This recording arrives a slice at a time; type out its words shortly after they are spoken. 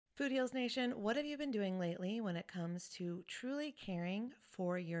Food Heals Nation, what have you been doing lately when it comes to truly caring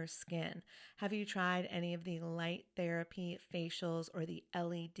for your skin? Have you tried any of the light therapy facials or the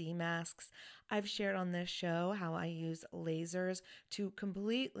LED masks? I've shared on this show how I use lasers to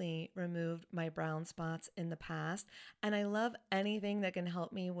completely remove my brown spots in the past, and I love anything that can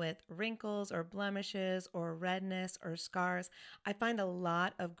help me with wrinkles or blemishes or redness or scars. I find a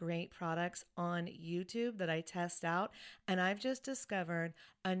lot of great products on YouTube that I test out, and I've just discovered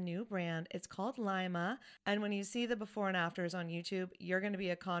a new brand. It's called Lima. And when you see the before and afters on YouTube, you're going to be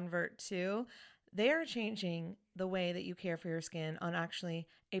a convert too. They are changing the way that you care for your skin on actually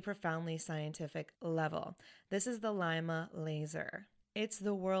a profoundly scientific level. This is the Lima laser. It's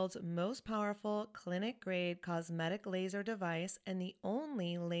the world's most powerful clinic-grade cosmetic laser device and the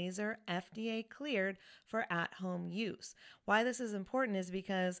only laser FDA cleared for at-home use. Why this is important is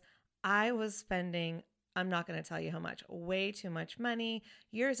because I was spending, I'm not going to tell you how much, way too much money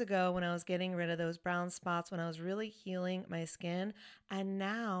years ago when I was getting rid of those brown spots, when I was really healing my skin. And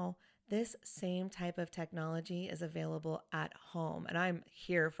now this same type of technology is available at home, and I'm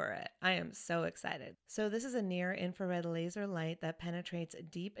here for it. I am so excited. So this is a near-infrared laser light that penetrates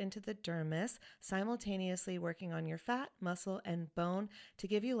deep into the dermis, simultaneously working on your fat, muscle, and bone to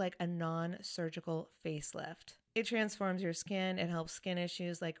give you like a non-surgical facelift. It transforms your skin. It helps skin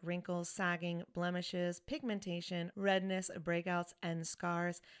issues like wrinkles, sagging, blemishes, pigmentation, redness, breakouts, and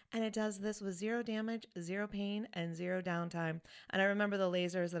scars. And it does this with zero damage, zero pain, and zero downtime. And I remember the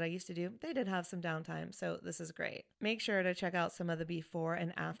lasers that I used to do, they did have some downtime, so this is great. Make sure to check out some of the before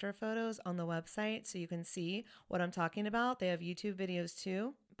and after photos on the website so you can see what I'm talking about. They have YouTube videos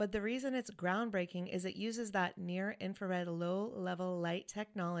too. But the reason it's groundbreaking is it uses that near-infrared low-level light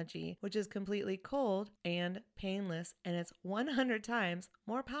technology, which is completely cold and painless, and it's 100 times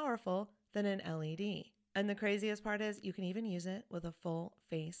more powerful than an LED. And the craziest part is you can even use it with a full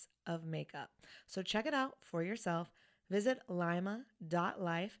face of makeup. So check it out for yourself. Visit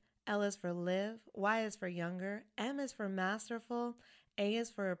lima.life. L is for live, Y is for younger, M is for masterful, A is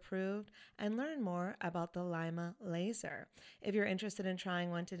for approved, and learn more about the Lima laser. If you're interested in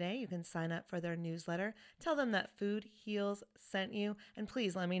trying one today, you can sign up for their newsletter. Tell them that Food Heals sent you, and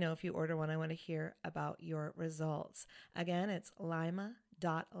please let me know if you order one. I want to hear about your results. Again, it's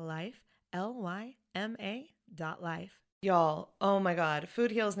lima.life, Lyma.life. Y'all, oh my God,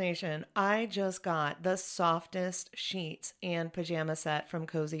 Food Heals Nation, I just got the softest sheets and pajama set from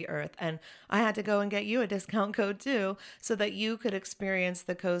Cozy Earth, and I had to go and get you a discount code too so that you could experience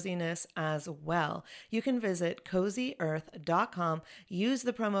the coziness as well. You can visit CozyEarth.com, use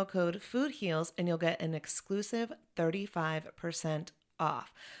the promo code FoodHeals, and you'll get an exclusive 35%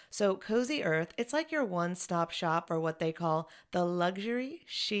 off. So Cozy Earth, it's like your one-stop shop for what they call the luxury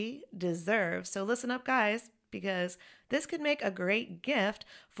she deserves. So listen up, guys, because this could make a great gift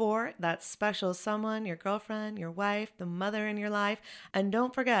for that special someone, your girlfriend, your wife, the mother in your life. And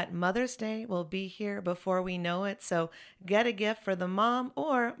don't forget, Mother's Day will be here before we know it. So get a gift for the mom,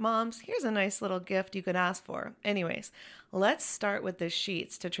 or moms, here's a nice little gift you could ask for. Anyways, let's start with the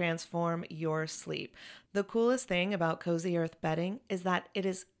sheets to transform your sleep. The coolest thing about Cozy Earth bedding is that it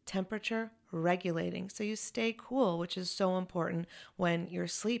is temperature regulating, so you stay cool, which is so important when you're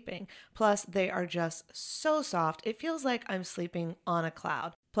sleeping. Plus, they are just so soft. It feels like I'm sleeping on a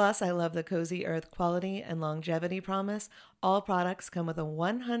cloud. Plus, I love the Cozy Earth quality and longevity promise. All products come with a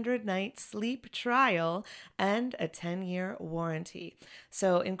 100-night sleep trial and a 10-year warranty.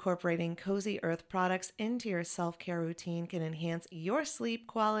 So incorporating Cozy Earth products into your self-care routine can enhance your sleep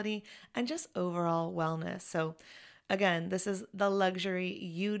quality and just overall wellness. So again, this is the luxury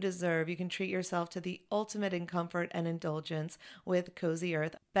you deserve. You can treat yourself to the ultimate in comfort and indulgence with Cozy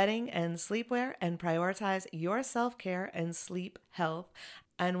Earth bedding and sleepwear, and prioritize your self-care and sleep health.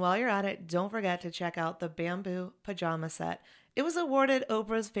 And while you're at it, don't forget to check out the bamboo pajama set. It was awarded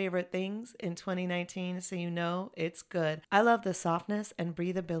Oprah's Favorite Things in 2019, so you know it's good. I love the softness and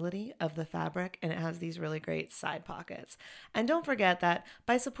breathability of the fabric, and it has these really great side pockets. And don't forget that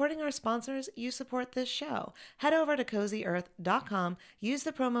by supporting our sponsors, you support this show. Head over to CozyEarth.com, use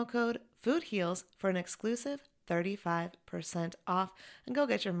the promo code FoodHeals for an exclusive 35% off, and go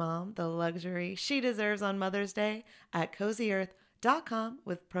get your mom the luxury she deserves on Mother's Day at CozyEarth.com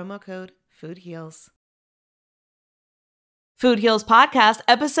with promo code FoodHeals. Food Heals Podcast,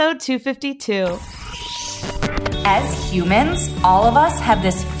 episode 252. As humans, all of us have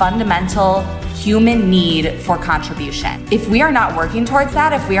this fundamental human need for contribution. If we are not working towards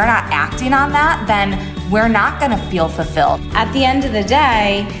that, if we are not acting on that, then we're not going to feel fulfilled. At the end of the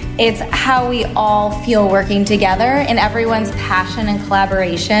day, it's how we all feel working together and everyone's passion and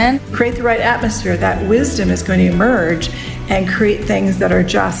collaboration. Create the right atmosphere. That wisdom is going to emerge, and create things that are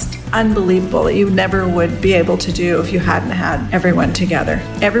just unbelievable that you never would be able to do if you hadn't had everyone together.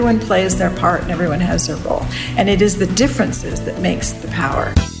 Everyone plays their part and everyone has their role. And it is the differences that makes the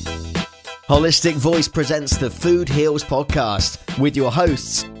power. Holistic Voice presents the Food Heals podcast with your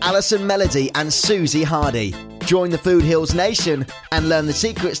hosts, Alison Melody and Susie Hardy. Join the Food Heals Nation and learn the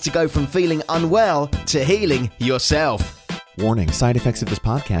secrets to go from feeling unwell to healing yourself. Warning, side effects of this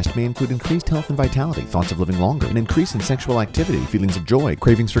podcast may include increased health and vitality, thoughts of living longer, an increase in sexual activity, feelings of joy,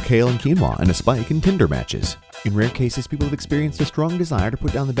 cravings for kale and quinoa, and a spike in Tinder matches. In rare cases, people have experienced a strong desire to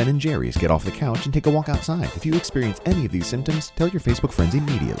put down the Ben & Jerry's, get off the couch, and take a walk outside. If you experience any of these symptoms, tell your Facebook friends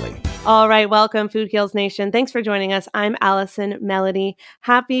immediately. All right, welcome Food Heals Nation. Thanks for joining us. I'm Alison Melody.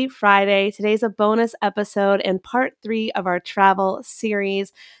 Happy Friday. Today's a bonus episode and part 3 of our travel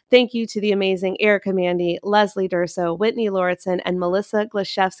series. Thank you to the amazing Erica Mandy, Leslie Durso, Whitney Lauritsen, and Melissa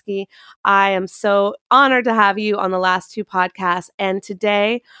Glashevsky. I am so honored to have you on the last 2 podcasts. And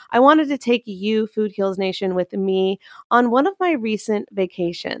today I wanted to take you, Food Heals Nation, with me on one of my recent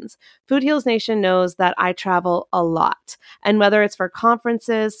vacations. Food Heals Nation knows that I travel a lot. And whether it's for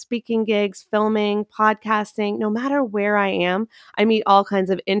conferences, speaking gigs, filming, podcasting, no matter where I am, I meet all kinds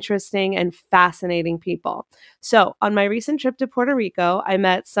of interesting and fascinating people. So on my recent trip to Puerto Rico, I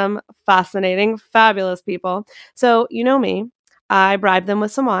met some fascinating, fabulous people. So you know me, I bribed them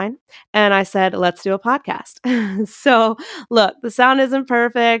with some wine and I said, let's do a podcast. So look, the sound isn't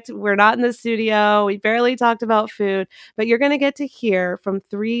perfect. We're not in the studio. We barely talked about food, but you're going to get to hear from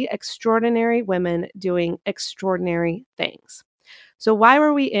 3 extraordinary women doing extraordinary things. So why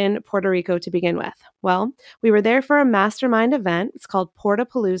were we in Puerto Rico to begin with? Well, we were there for a mastermind event. It's called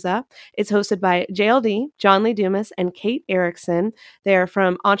Portapalooza. It's hosted by JLD, John Lee Dumas, and Kate Erickson. They're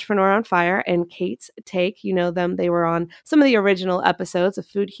from Entrepreneur on Fire and Kate's Take. You know them. They were on some of the original episodes of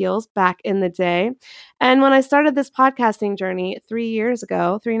Food Heals back in the day. And when I started this podcasting journey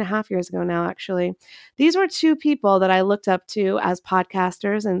 3.5 years ago now, actually, these were 2 people that I looked up to as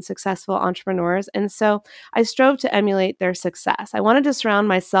podcasters and successful entrepreneurs. And so I strove to emulate their success. I wanted to surround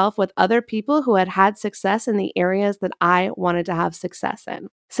myself with other people who had success in the areas that I wanted to have success in.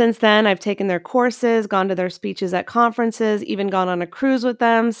 Since then, I've taken their courses, gone to their speeches at conferences, even gone on a cruise with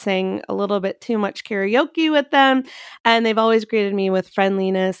them, sang a little bit too much karaoke with them, and they've always greeted me with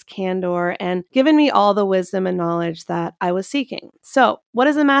friendliness, candor, and given me all the wisdom and knowledge that I was seeking. So, what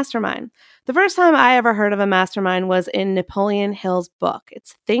is a mastermind? The first time I ever heard of a mastermind was in Napoleon Hill's book.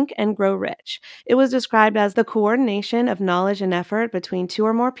 It's Think and Grow Rich. It was described as the coordination of knowledge and effort between 2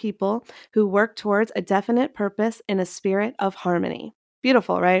 or more people who work towards a definite purpose in a spirit of harmony.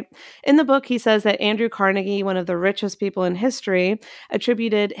 Beautiful, right? In the book, he says that Andrew Carnegie, one of the richest people in history,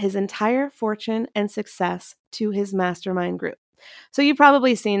 attributed his entire fortune and success to his mastermind group. So you've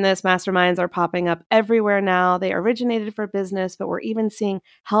probably seen this. Masterminds are popping up everywhere now. They originated for business, but we're even seeing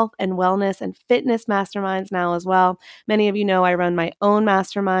health and wellness and fitness masterminds now as well. Many of you know I run my own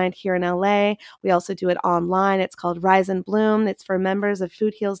mastermind here in LA. We also do it online. It's called Rise and Bloom. It's for members of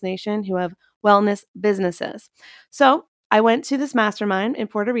Food Heals Nation who have wellness businesses. So I went to this mastermind in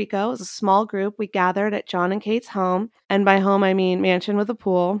Puerto Rico. It was a small group. We gathered at John and Kate's home. And by home, I mean mansion with a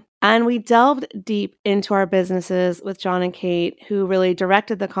pool. And we delved deep into our businesses with John and Kate, who really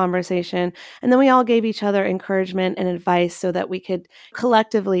directed the conversation. And then we all gave each other encouragement and advice so that we could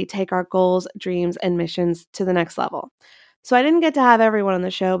collectively take our goals, dreams, and missions to the next level. So I didn't get to have everyone on the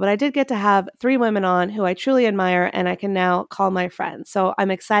show, but I did get to have 3 women on who I truly admire and I can now call my friends. So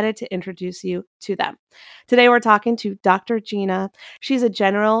I'm excited to introduce you to them. Today we're talking to Dr. Gina. She's a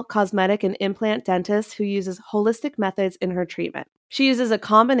general cosmetic and implant dentist who uses holistic methods in her treatment. She uses a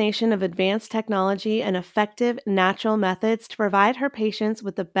combination of advanced technology and effective natural methods to provide her patients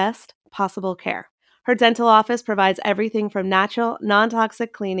with the best possible care. Her dental office provides everything from natural,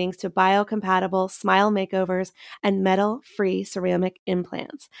 non-toxic cleanings to biocompatible smile makeovers and metal-free ceramic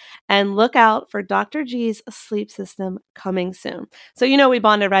implants. And look out for Dr. G's sleep system coming soon. So you know we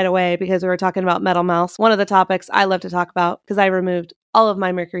bonded right away because we were talking about metal mouths, one of the topics I love to talk about because I removed all of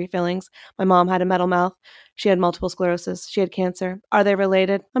my mercury fillings. My mom had a metal mouth. She had multiple sclerosis. She had cancer. Are they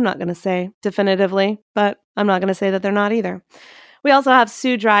related? I'm not going to say definitively, but I'm not going to say that they're not either. We also have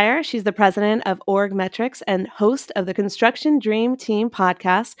Sue Dreyer. She's the president of Org Metrics and host of the Construction Dream Team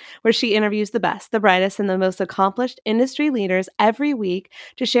podcast, where she interviews the best, the brightest, and the most accomplished industry leaders every week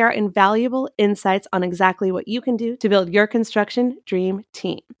to share invaluable insights on exactly what you can do to build your construction dream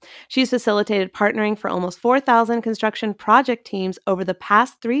team. She's facilitated partnering for almost 4,000 construction project teams over the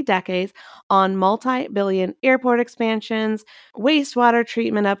past 3 decades on multi-billion airport expansions, wastewater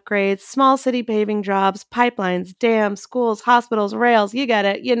treatment upgrades, small city paving jobs, pipelines, dams, schools, hospitals, rails, you get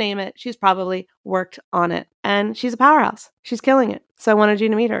it, you name it. She's probably worked on it and she's a powerhouse. She's killing it. So I wanted you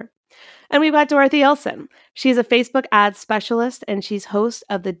to meet her. And we've got Dorothy Ilsen. She's a Facebook ads specialist, and she's host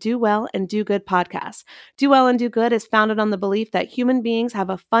of the Do Well and Do Good podcast. Do Well and Do Good is founded on the belief that human beings have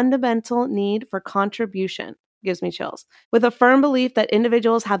a fundamental need for contribution. Gives me chills. With a firm belief that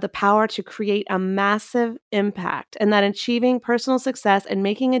individuals have the power to create a massive impact and that achieving personal success and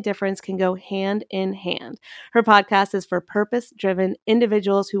making a difference can go hand in hand. Her podcast is for purpose-driven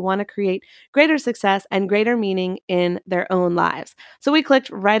individuals who want to create greater success and greater meaning in their own lives. So we clicked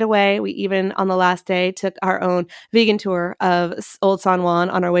right away. We even on the last day took our own vegan tour of Old San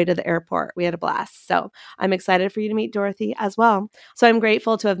Juan on our way to the airport. We had a blast. So I'm excited for you to meet Dorothy as well. So I'm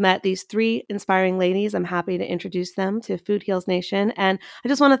grateful to have met these three inspiring ladies. I'm happy to introduce them to Food Heals Nation. And I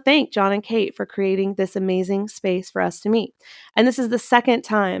just want to thank John and Kate for creating this amazing space for us to meet. And this is the second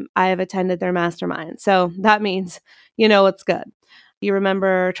time I have attended their mastermind. So that means you know it's good. You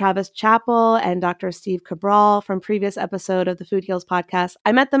remember Travis Chappell and Dr. Steve Cabral from previous episode of the Food Heals podcast.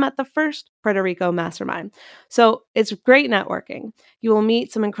 I met them at the first Puerto Rico mastermind. So it's great networking. You will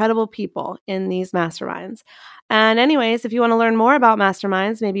meet some incredible people in these masterminds. And anyways, if you want to learn more about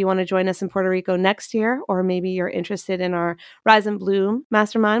masterminds, maybe you want to join us in Puerto Rico next year, or maybe you're interested in our Rise and Bloom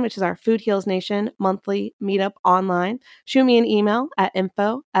mastermind, which is our Food Heals Nation monthly meetup online, shoot me an email at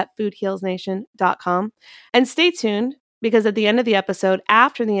info@foodhealsnation.com. And stay tuned, because at the end of the episode,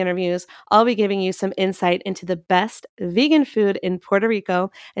 after the interviews, I'll be giving you some insight into the best vegan food in Puerto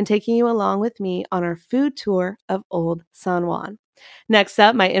Rico and taking you along with me on our food tour of Old San Juan. Next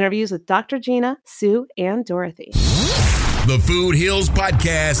up, my interviews with Dr. Gina, Sue, and Dorothy. The Food Heals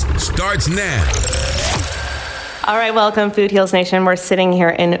Podcast starts now. All right, welcome, Food Heals Nation. We're sitting here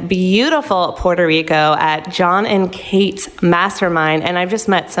in beautiful Puerto Rico at John and Kate's Mastermind, and I've just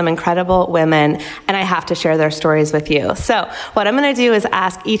met some incredible women, and I have to share their stories with you. So what I'm going to do is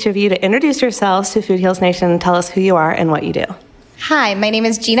ask each of you to introduce yourselves to Food Heals Nation and tell us who you are and what you do. Hi, my name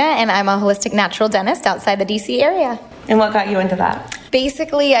is Gina, and I'm a holistic natural dentist outside the DC area. And what got you into that?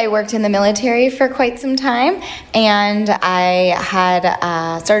 Basically, I worked in the military for quite some time, and I had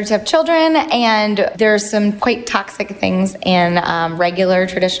started to have children, and there's some quite toxic things in regular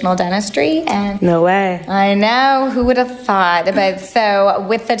traditional dentistry. And no way. I know, who would have thought? But so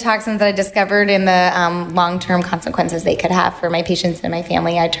with the toxins that I discovered and the long-term consequences they could have for my patients and my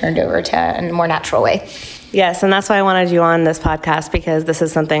family, I turned over to a more natural way. Yes, and that's why I wanted you on this podcast, because this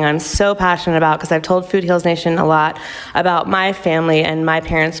is something I'm so passionate about, because I've told Food Heals Nation a lot about my family and my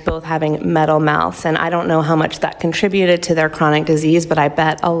parents both having metal mouths, and I don't know how much that contributed to their chronic disease, but I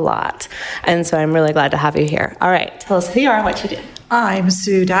bet a lot. And so I'm really glad to have you here. All right, tell us who you are and what you do. I'm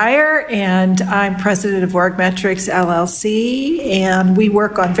Sue Dyer, and I'm president of Orgmetrics LLC, and we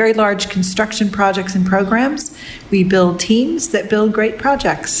work on very large construction projects and programs. We build teams that build great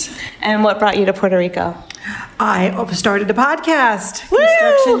projects. And what brought you to Puerto Rico? I started a podcast,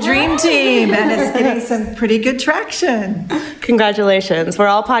 Construction Dream Team, and it's getting some pretty good traction. Congratulations. We're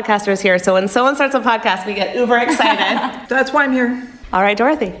all podcasters here, so when someone starts a podcast, we get uber excited. That's why I'm here. All right,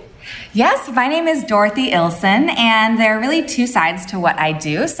 Dorothy. Yes, my name is Dorothy Ilsen, and there are really two sides to what I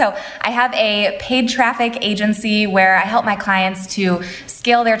do. So I have a paid traffic agency where I help my clients to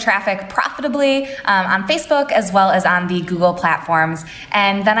scale their traffic profitably on Facebook as well as on the Google platforms.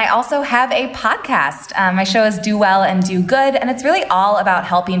 And then I also have a podcast. My show is Do Well and Do Good, and it's really all about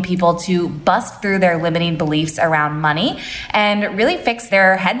helping people to bust through their limiting beliefs around money and really fix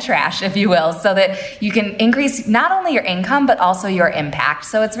their head trash, if you will, so that you can increase not only your income but also your impact.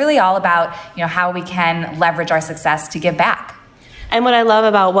 So it's really all about, how we can leverage our success to give back. And what I love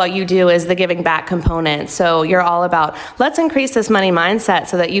about what you do is the giving back component. So you're all about, let's increase this money mindset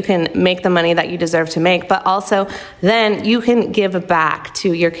so that you can make the money that you deserve to make, but also then you can give back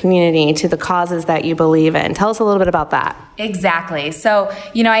to your community, to the causes that you believe in. Tell us a little bit about that. Exactly. So,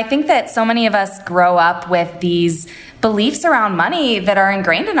 I think that so many of us grow up with these beliefs around money that are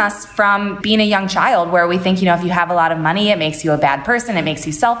ingrained in us from being a young child, where we think, if you have a lot of money, it makes you a bad person, it makes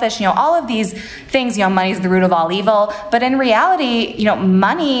you selfish, all of these things, money is the root of all evil. But in reality,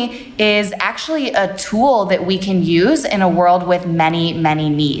 money is actually a tool that we can use in a world with many, many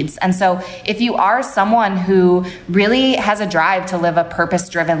needs. And so if you are someone who really has a drive to live a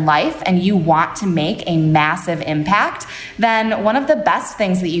purpose-driven life and you want to make a massive impact, then one of the best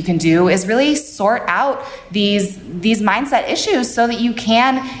things that you can do is really sort out these mindset issues so that you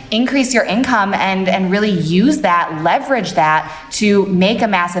can increase your income and really use that, leverage that to make a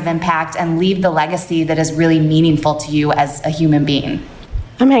massive impact and leave the legacy that is really meaningful to you as a human being.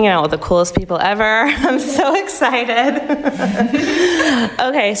 I'm hanging out with the coolest people ever. I'm so excited.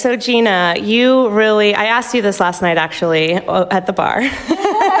 Okay, so Gina, I asked you this last night actually at the bar.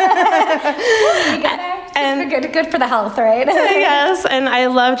 good for the health, right? Yes, and I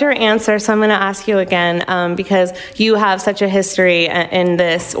loved your answer, so I'm going to ask you again because you have such a history in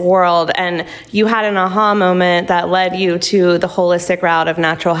this world, and you had an aha moment that led you to the holistic route of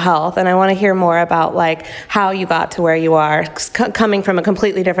natural health, and I want to hear more about like how you got to where you are, coming from a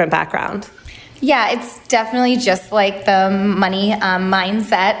completely different background. Yeah, it's definitely just like the money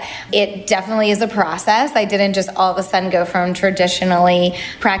mindset. It definitely is a process. I didn't just all of a sudden go from traditionally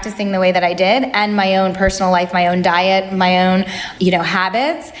practicing the way that I did and my own personal life, my own diet, my own,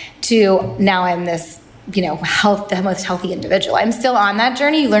 habits to now I'm this, the most healthy individual. I'm still on that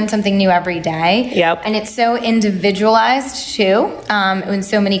journey. You learn something new every day. Yep. And it's so individualized too, in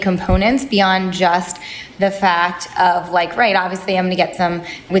so many components beyond just the fact of like, right, obviously I'm going to get some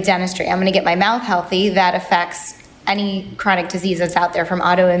with dentistry. I'm going to get my mouth healthy. That affects any chronic disease that's out there, from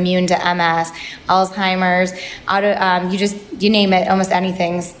autoimmune to MS, Alzheimer's, you name it, almost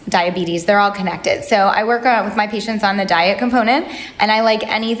anything's diabetes. They're all connected. So I work with my patients on the diet component, and I like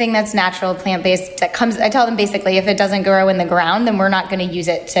anything that's natural, plant-based that comes. I tell them basically, if it doesn't grow in the ground, then we're not going to use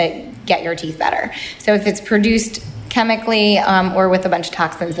it to get your teeth better. So if it's produced chemically or with a bunch of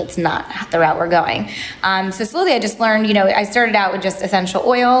toxins, that's not the route we're going. So slowly I just learned, I started out with just essential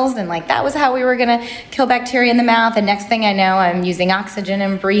oils, and like that was how we were going to kill bacteria in the mouth. And next thing I know, I'm using oxygen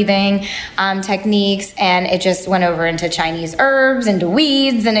and breathing techniques, and it just went over into Chinese herbs, into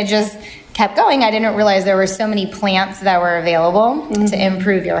weeds, and it just kept going. I didn't realize there were so many plants that were available to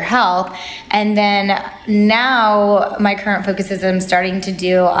improve your health. And then now my current focus is I'm starting to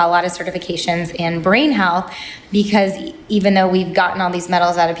do a lot of certifications in brain health, because even though we've gotten all these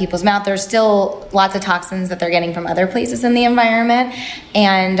metals out of people's mouth, there's still lots of toxins that they're getting from other places in the environment.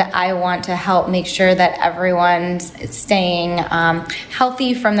 And I want to help make sure that everyone's staying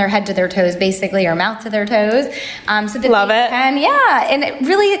healthy from their head to their toes, basically, or mouth to their toes. So that Love it. And it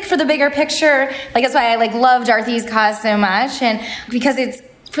really, for the bigger picture, like that's why I love Darthy's cause so much, and because it's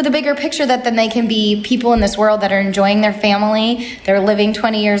for the bigger picture that then they can be people in this world that are enjoying their family, they're living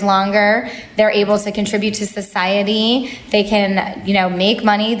 20 years longer, they're able to contribute to society, they can, make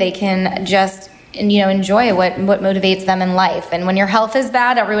money, they can just, enjoy what motivates them in life. And when your health is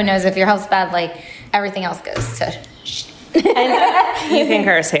bad, everyone knows if your health's bad, like everything else goes to And you can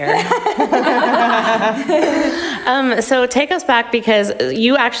curse here. So take us back, because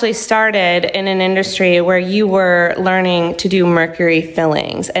you actually started in an industry where you were learning to do mercury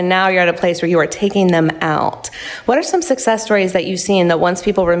fillings, and now you're at a place where you are taking them out. What are some success stories that you've seen that once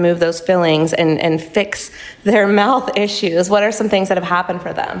people remove those fillings and fix their mouth issues, what are some things that have happened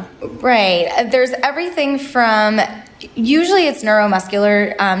for them? Right. There's everything from, usually it's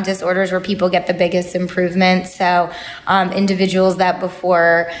neuromuscular disorders where people get the biggest improvement. So individuals that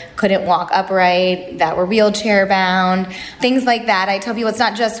before couldn't walk upright, that were wheelchair bound, things like that. I tell people it's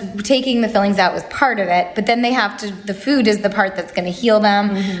not just taking the fillings out was part of it, but then they have to, the food is the part that's going to heal them.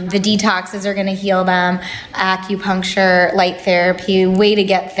 Mm-hmm. The detoxes are going to heal them. Acupuncture, light therapy, way to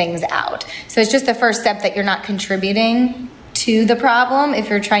get things out. So it's just the first step that you're not contributing to the problem if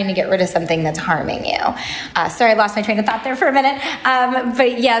you're trying to get rid of something that's harming you. Sorry, I lost my train of thought there for a minute.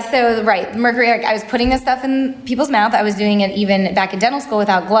 But yeah, so right, mercury, I was putting this stuff in people's mouth. I was doing it even back in dental school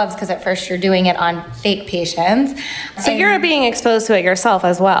without gloves, because at first you're doing it on fake patients. So you're being exposed to it yourself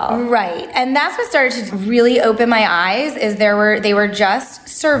as well. Right, and that's what started to really open my eyes, is they were just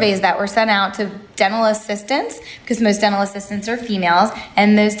surveys that were sent out to dental assistants, because most dental assistants are females,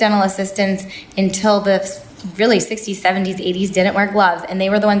 and most dental assistants until the really 60s, 70s, 80s didn't wear gloves, and they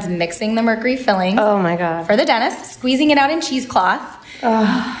were the ones mixing the mercury fillings. Oh my God. For the dentist, squeezing it out in cheesecloth.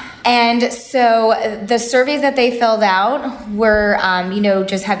 And so the surveys that they filled out were,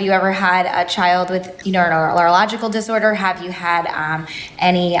 just have you ever had a child with, a neurological disorder? Have you had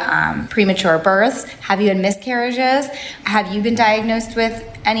any premature births? Have you had miscarriages? Have you been diagnosed with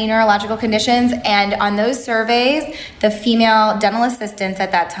any neurological conditions? And on those surveys, the female dental assistants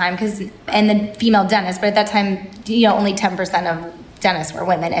at that time, and the female dentists, but at that time, only 10% of dentists were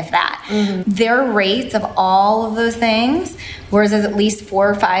women, if that. Mm-hmm. Their rates of all of those things was at least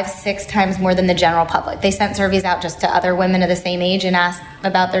 4, 5, 6 times more than the general public. They sent surveys out just to other women of the same age and asked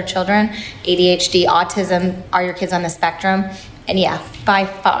about their children, ADHD, autism, are your kids on the spectrum? And yeah, by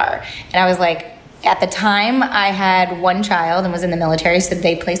far. And I was like, at the time, I had one child and was in the military, so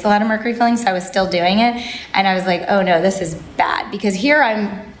they placed a lot of mercury fillings, so I was still doing it. And I was like, oh no, this is bad. Because here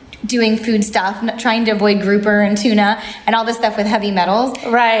I'm doing food stuff, trying to avoid grouper and tuna and all this stuff with heavy metals,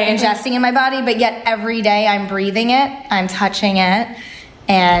 right, ingesting in my body, but yet every day I'm breathing it, I'm touching it,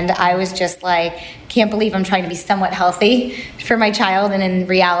 and I was just like, can't believe I'm trying to be somewhat healthy for my child, and in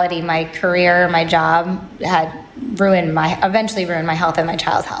reality, my career, my job had eventually ruined my health and my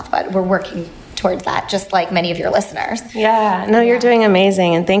child's health, but we're working towards that, just like many of your listeners. Yeah, no, you're doing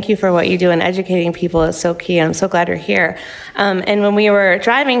amazing, and thank you for what you do, and educating people is so key. I'm so glad you're here. And when we were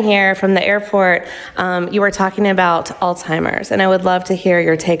driving here from the airport, you were talking about Alzheimer's, and I would love to hear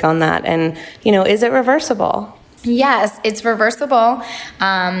your take on that. And, is it reversible? Yes, it's reversible.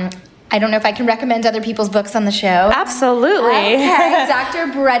 I don't know if I can recommend other people's books on the show. Absolutely. Okay. Dr.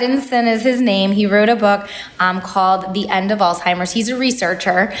 Bredesen is his name. He wrote a book called The End of Alzheimer's. He's a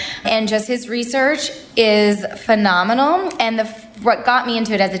researcher, and just his research is phenomenal. And what got me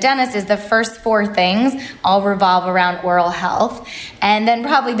into it as a dentist is the first 4 things all revolve around oral health. And then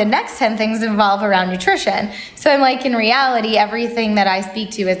probably the next 10 things involve around nutrition. So I'm like, in reality, everything that I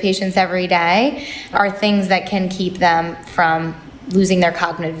speak to with patients every day are things that can keep them from losing their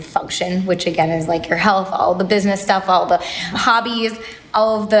cognitive function, which again is like your health, all the business stuff, all the hobbies,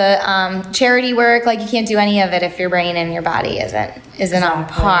 all of the charity work. Like, you can't do any of it if your brain and your body isn't on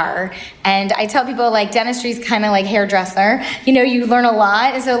par. And I tell people, like, dentistry is kind of like hairdresser. You learn a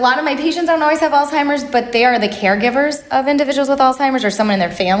lot. And so a lot of my patients don't always have Alzheimer's, but they are the caregivers of individuals with Alzheimer's, or someone in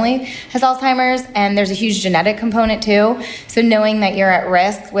their family has Alzheimer's. And there's a huge genetic component too. So knowing that you're at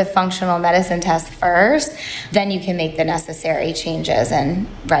risk with functional medicine tests first, then you can make the necessary changes and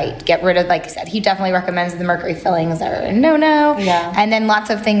get rid of, like I said, he definitely recommends the mercury fillings are a no-no. Yeah. And then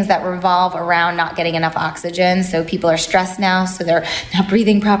lots of things that revolve around not getting enough oxygen. So people are stressed now, so they're not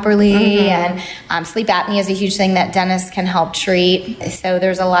breathing properly. And sleep apnea is a huge thing that dentists can help treat. So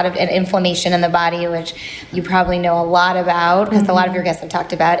there's a lot of inflammation in the body, which you probably know a lot about, because a lot of your guests have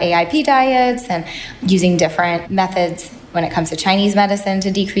talked about AIP diets and using different methods when it comes to Chinese medicine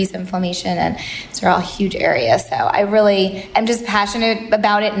to decrease inflammation, and these are all huge areas. So I really am just passionate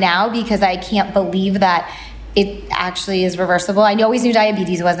about it now, because I can't believe that it actually is reversible. I always knew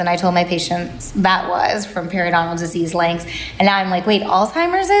diabetes was, and I told my patients that was from periodontal disease links. And now I'm like, wait,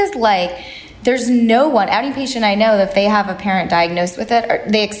 Alzheimer's is? Like, there's no one, any patient I know, if they have a parent diagnosed with it, or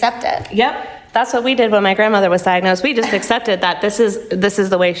they accept it. Yep. That's what we did when my grandmother was diagnosed. We just accepted that this is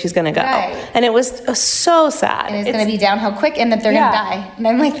the way she's going to go. Right. And it was so sad. And it's going to be downhill quick, and that they're going to die. And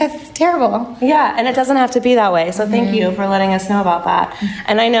I'm like, that's terrible. Yeah, and it doesn't have to be that way. So thank you for letting us know about that.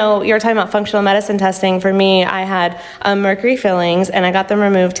 And I know you're talking about functional medicine testing. For me, I had mercury fillings, and I got them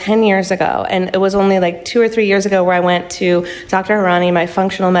removed 10 years ago. And it was only like 2 or 3 years ago where I went to Dr. Harani, my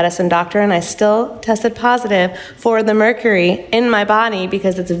functional medicine doctor, and I still tested positive for the mercury in my body,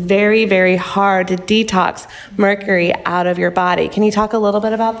 because it's very, very hard to detox mercury out of your body. Can you talk a little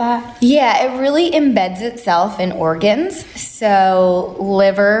bit about that? Yeah, it really embeds itself in organs. So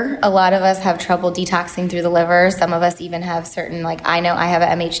liver, a lot of us have trouble detoxing through the liver. Some of us even have certain, like I know I have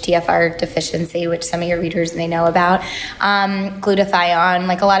an MHTFR deficiency, which some of your readers may know about. Glutathione,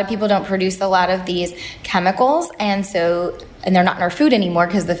 like a lot of people don't produce a lot of these chemicals, and they're not in our food anymore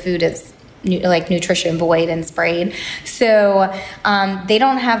because the food is nutrition void and sprayed. So they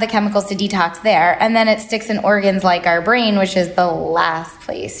don't have the chemicals to detox there. And then it sticks in organs like our brain, which is the last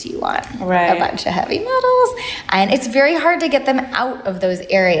place you want a bunch of heavy metals. And it's very hard to get them out of those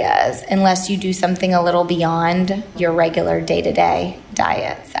areas unless you do something a little beyond your regular day-to-day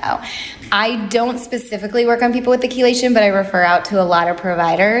diet. So I don't specifically work on people with the chelation, but I refer out to a lot of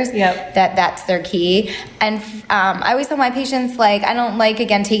providers that's their key. And I always tell my patients, like, I don't like,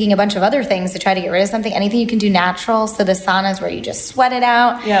 again, taking a bunch of other things to try to get rid of something. Anything you can do natural. So the saunas where you just sweat it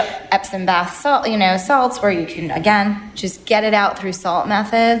out. Epsom bath salt, salts where you can, again, just get it out through salt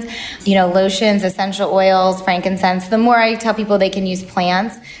methods. Lotions, essential oils, frankincense. The more I tell people they can use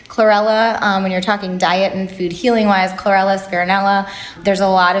plants. Chlorella, when you're talking diet and food healing wise, chlorella, spironella. There's a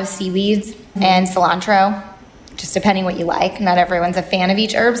lot of seaweeds and cilantro, just depending what you like. Not everyone's a fan of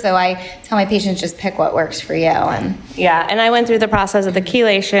each herb, so I tell my patients just pick what works for you. And I went through the process of the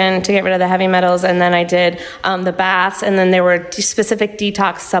chelation to get rid of the heavy metals, and then I did the baths, and then there were specific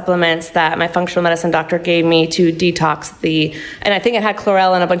detox supplements that my functional medicine doctor gave me to detox and I think it had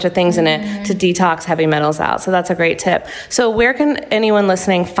chlorella and a bunch of things in it to detox heavy metals out. So that's a great tip. So where can anyone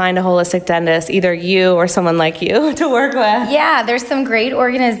listening find a holistic dentist, either you or someone like you, to work with? Yeah, there's some great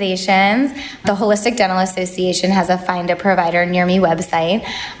organizations. The Holistic Dental Association has a Find a Provider Near Me website.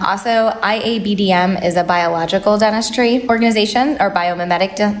 Also, IABDM is a biological dentistry organization, or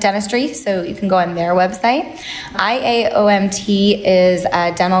biomimetic dentistry, so you can go on their website. IAOMT is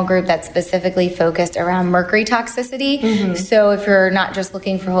a dental group that's specifically focused around mercury toxicity. So if you're not just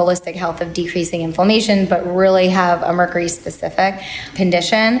looking for holistic health of decreasing inflammation, but really have a mercury-specific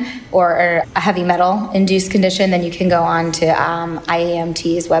condition or a heavy metal-induced condition, then you can go on to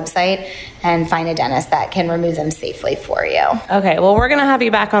IAMT's website and find a dentist that can remove them safely for you. Okay, well, we're going to have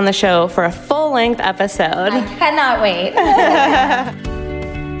you back on the show for a full-length episode. I cannot wait.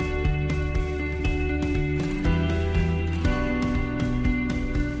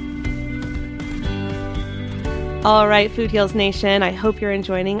 All right, Food Heals Nation, I hope you're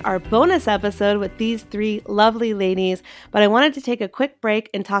enjoying our bonus episode with these three lovely ladies, but I wanted to take a quick break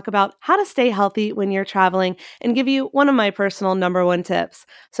and talk about how to stay healthy when you're traveling and give you one of my personal number one tips.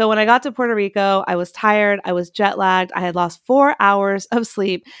 So when I got to Puerto Rico, I was tired, I was jet lagged, I had lost 4 hours of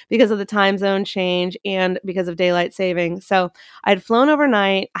sleep because of the time zone change and because of daylight saving. So I had flown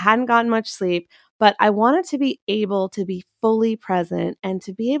overnight, I hadn't gotten much sleep, but I wanted to be able to be fully present and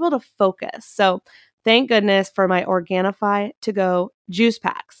to be able to focus. So thank goodness for my Organifi to-go juice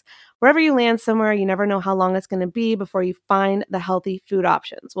packs. Wherever you land somewhere, you never know how long it's going to be before you find the healthy food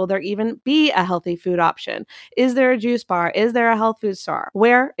options. Will there even be a healthy food option? Is there a juice bar? Is there a health food store?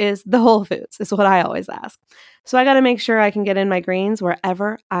 Where is the Whole Foods? Is what I always ask. So I got to make sure I can get in my greens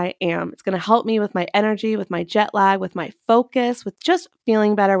wherever I am. It's going to help me with my energy, with my jet lag, with my focus, with just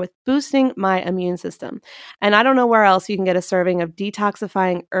feeling better, with boosting my immune system. And I don't know where else you can get a serving of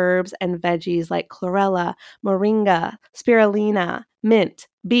detoxifying herbs and veggies like chlorella, moringa, spirulina, mint,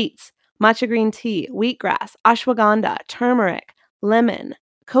 beets, matcha green tea, wheatgrass, ashwagandha, turmeric, lemon,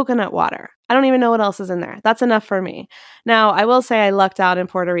 coconut water. I don't even know what else is in there. That's enough for me. Now, I will say I lucked out in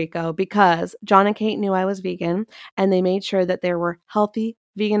Puerto Rico because John and Kate knew I was vegan, and they made sure that there were healthy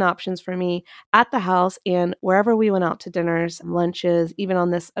vegan options for me at the house and wherever we went out to dinners, lunches, even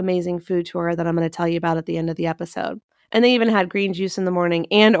on this amazing food tour that I'm going to tell you about at the end of the episode. And they even had green juice in the morning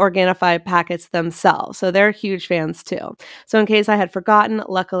and Organifi packets themselves. So they're huge fans too. So in case I had forgotten,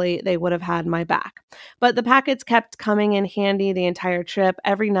 luckily they would have had my back. But the packets kept coming in handy the entire trip.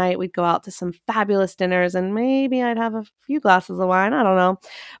 Every night we'd go out to some fabulous dinners and maybe I'd have a few glasses of wine. I don't know.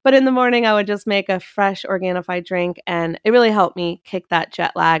 But in the morning I would just make a fresh Organifi drink, and it really helped me kick that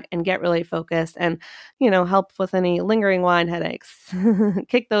jet lag and get really focused and, help with any lingering wine headaches.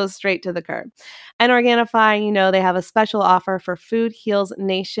 Kick those straight to the curb. And Organifi, they have a special offer for Food Heals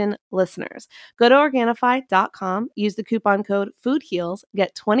Nation listeners. Go to Organifi.com, use the coupon code FOODHEALS,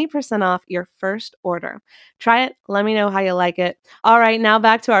 get 20% off your first order. Try it. Let me know how you like it. All right, now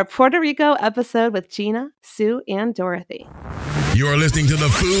back to our Puerto Rico episode with Gina, Sue, and Dorothy. You're listening to the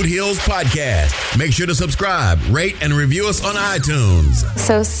Food Heals Podcast. Make sure to subscribe, rate, and review us on iTunes.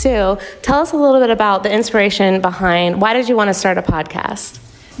 So, Sue, tell us a little bit about the inspiration behind why did you want to start a podcast?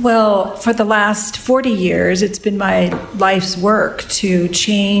 Well, for the last 40 years, it's been my life's work to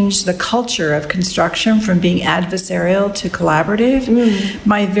change the culture of construction from being adversarial to collaborative.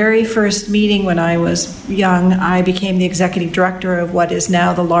 My very first meeting when I was young, I became the executive director of what is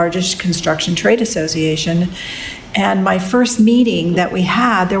now the largest construction trade association. And my first meeting that we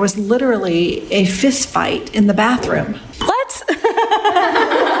had, there was literally a fist fight in the bathroom. What?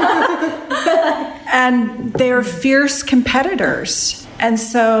 And they're fierce competitors. And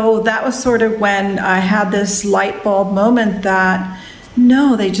so that was sort of when I had this light bulb moment that,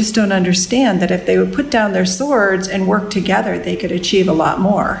 no, they just don't understand that if they would put down their swords and work together, they could achieve a lot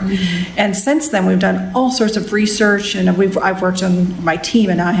more. Mm-hmm. And since then, we've done all sorts of research, and I've worked on, my team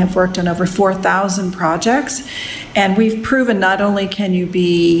and I have worked on over 4,000 projects, and we've proven not only can you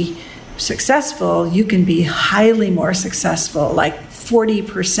be successful, you can be highly more successful, like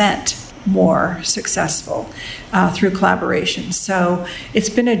 40% more successful through collaboration. So it's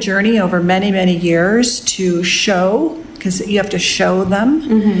been a journey over many, many years to show, because you have to show them.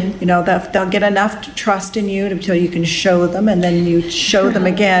 Mm-hmm. They'll get enough trust in you until you can show them, and then you show them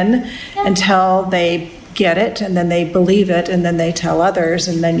again until they get it, and then they believe it, and then they tell others,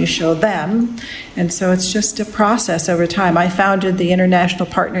 and then you show them. And so it's just a process over time. I founded the International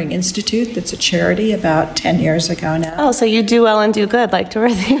Partnering Institute, that's a charity, about 10 years ago now. Oh, so you do well and do good, like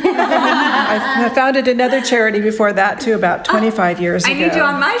Dorothy. I founded another charity before that, too, about 25 years ago. I need you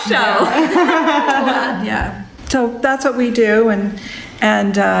on my show. Yeah. So that's what we do, and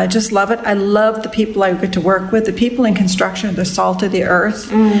just love it. I love the people I get to work with. The people in construction are the salt of the earth.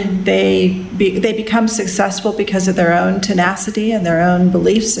 Mm. They become successful because of their own tenacity and their own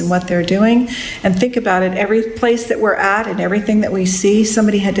beliefs in what they're doing. And think about it, every place that we're at and everything that we see,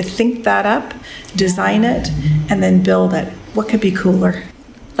 somebody had to think that up, design it, and then build it. What could be cooler?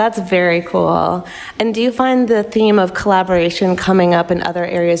 That's very cool. And do you find the theme of collaboration coming up in other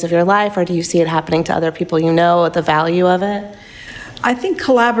areas of your life, or do you see it happening to other people you know, the value of it? I think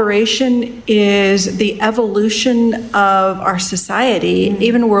collaboration is the evolution of our society,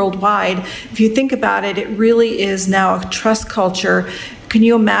 even worldwide. If you think about it, it really is now a trust culture. Can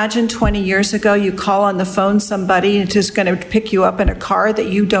you imagine 20 years ago, you call on the phone somebody and it's just going to pick you up in a car that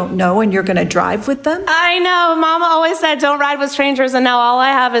you don't know and you're going to drive with them? I know. Mama always said, don't ride with strangers. And now all I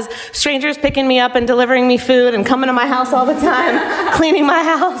have is strangers picking me up and delivering me food and coming to my house all the time, cleaning my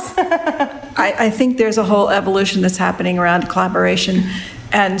house. I think there's a whole evolution that's happening around collaboration.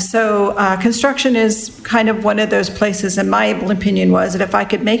 And so construction is kind of one of those places, and my opinion was that if I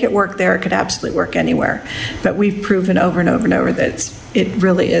could make it work there, it could absolutely work anywhere. But we've proven over and over and over that it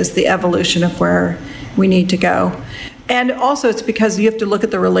really is the evolution of where we need to go. And also it's because you have to look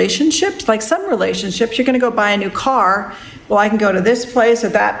at the relationships. Like some relationships, you're going to go buy a new car. Well, I can go to this place or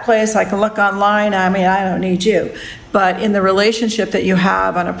that place. I can look online. I mean, I don't need you. But in the relationship that you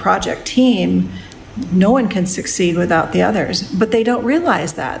have on a project team, no one can succeed without the others, but they don't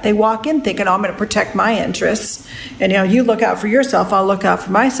realize that. They walk in thinking, oh, I'm going to protect my interests. And, you look out for yourself, I'll look out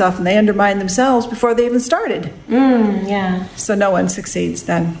for myself. And they undermine themselves before they even started. Yeah. So no one succeeds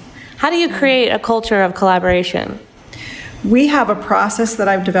then. How do you create a culture of collaboration? We have a process that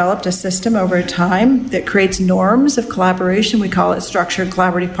I've developed, a system over time that creates norms of collaboration. We call it structured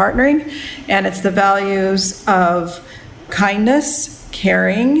collaborative partnering. And it's the values of kindness,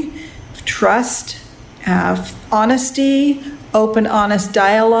 caring, trust, honesty, open, honest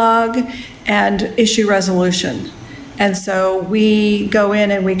dialogue, and issue resolution. And so we go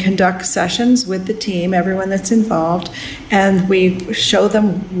in and we conduct sessions with the team, everyone that's involved, and we show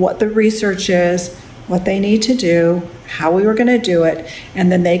them what the research is, what they need to do, how we were going to do it,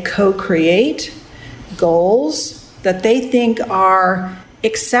 and then they co-create goals that they think are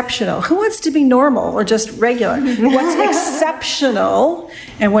exceptional. Who wants to be normal or just regular? What's exceptional,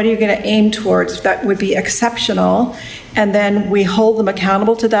 and what are you going to aim towards that would be exceptional? And then we hold them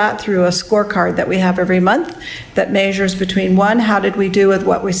accountable to that through a scorecard that we have every month that measures between 1, how did we do with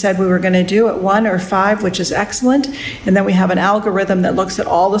what we said we were going to do, at 1 or 5, which is excellent. And then we have an algorithm that looks at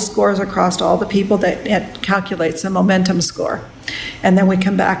all the scores across all the people that it calculates a momentum score. And then we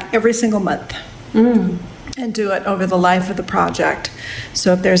come back every single month. And do it over the life of the project.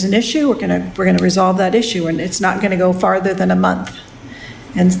 So if there's an issue, we're going to resolve that issue, and it's not going to go farther than a month.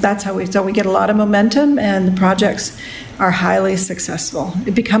 And that's how we get a lot of momentum, and the projects are highly successful.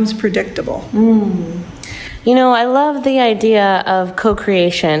 It becomes predictable. I love the idea of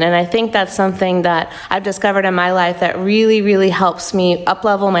co-creation, and I think that's something that I've discovered in my life that really, really helps me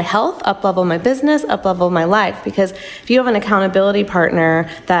up-level my health, up-level my business, up-level my life. Because if you have an accountability partner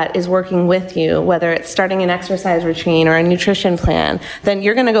that is working with you, whether it's starting an exercise routine or a nutrition plan, then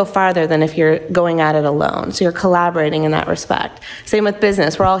you're going to go farther than if you're going at it alone. So you're collaborating in that respect. Same with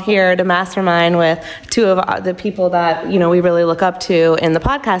business. We're all here to mastermind with two of the people that we really look up to in the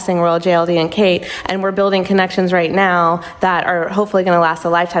podcasting world, JLD and Kate, and we're building connections right now that are hopefully going to last a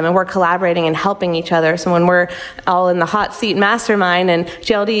lifetime, and we're collaborating and helping each other. So when we're all in the hot seat mastermind and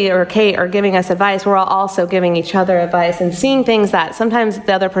JLD or Kate are giving us advice, we're all also giving each other advice and seeing things that sometimes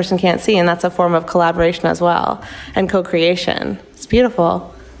the other person can't see, and that's a form of collaboration as well, and co-creation. It's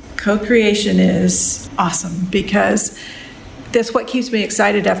beautiful. Co-creation is awesome because that's what keeps me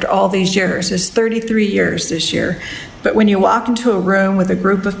excited after all these years. It's 33 years this year. But when you walk into a room with a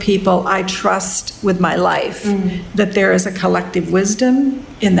group of people, I trust with my life that there is a collective wisdom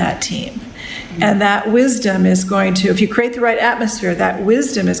in that team. And that wisdom is going to, if you create the right atmosphere, that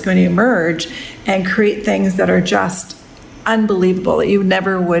wisdom is going to emerge and create things that are just unbelievable that you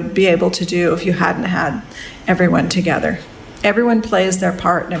never would be able to do if you hadn't had everyone together. Everyone plays their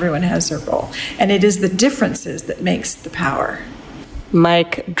part and everyone has their role. And it is the differences that makes the power.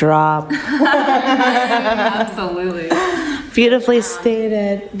 Mic drop. Absolutely. Beautifully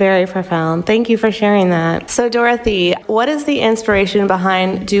stated. Very profound. Thank you for sharing that. So, Dorothy, what is the inspiration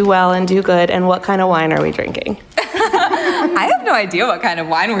behind Do Well and Do Good, and what kind of wine are we drinking? I have no idea what kind of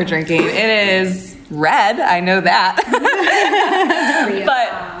wine we're drinking. It is red, I know that. But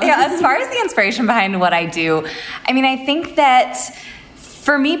as far as the inspiration behind what I do, I think that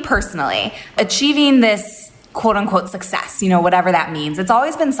for me personally, achieving this quote unquote success, whatever that means, it's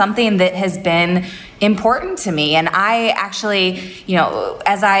always been something that has been important to me. And I actually,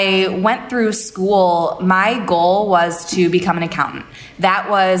 as I went through school, my goal was to become an accountant. That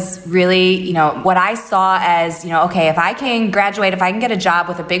was really, what I saw as, okay, if I can graduate, if I can get a job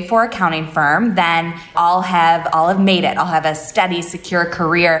with a Big 4 accounting firm, then I'll have made it. I'll have a steady, secure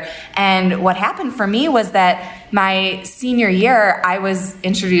career. And what happened for me was that my senior year, I was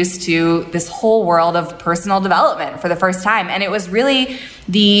introduced to this whole world of personal development for the first time. And it was really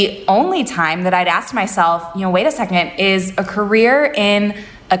the only time that I'd asked myself, wait a second, is a career in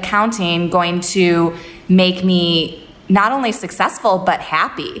accounting going to make me not only successful, but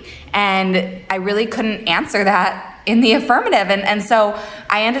happy? And I really couldn't answer that in the affirmative. And so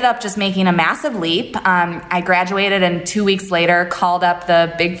I ended up just making a massive leap. I graduated, and 2 weeks later called up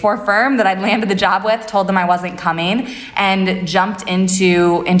the Big 4 firm that I'd landed the job with, told them I wasn't coming, and jumped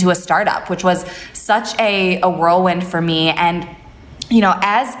into a startup, which was such a whirlwind for me. And,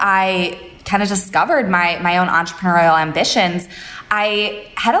 as I kind of discovered my own entrepreneurial ambitions, I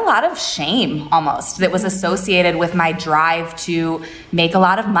had a lot of shame almost that was associated with my drive to make a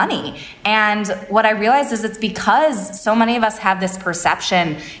lot of money. And what I realized is it's because so many of us have this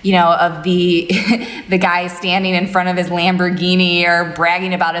perception, of the the guy standing in front of his Lamborghini or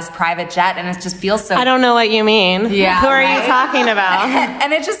bragging about his private jet, and it just feels so... I don't know what you mean. Yeah, who are you talking about?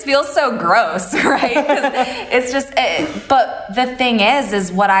 And it just feels so gross, right? 'Cause it's just... but the thing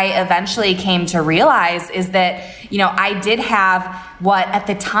is what I eventually came to realize is that, I did have what at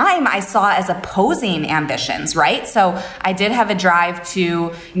the time I saw as opposing ambitions, right? So I did have a drive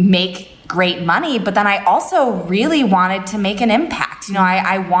to make great money, but then I also really wanted to make an impact.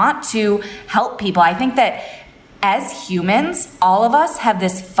 I want to help people. I think that as humans, all of us have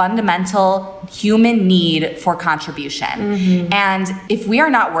this fundamental human need for contribution. Mm-hmm. And if we are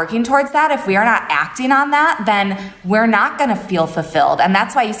not working towards that, if we are not acting on that, then we're not going to feel fulfilled. And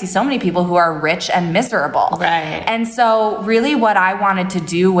that's why you see so many people who are rich and miserable. Right. And so really what I wanted to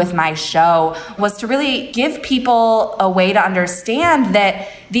do with my show was to really give people a way to understand that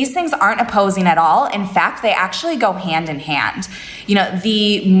these things aren't opposing at all. In fact, they actually go hand in hand.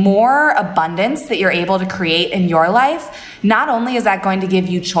 The more abundance that you're able to create in your life, not only is that going to give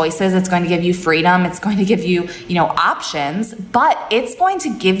you choices, it's going to give you freedom, it's going to give you, options, but it's going to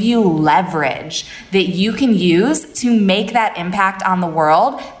give you leverage that you can use to make that impact on the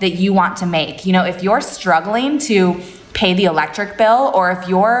world that you want to make. If you're struggling to pay the electric bill, or if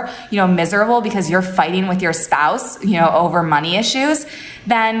you're, miserable because you're fighting with your spouse, over money issues,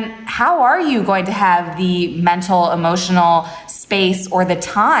 then how are you going to have the mental, emotional space or the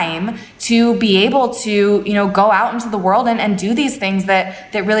time to be able to, go out into the world and do these things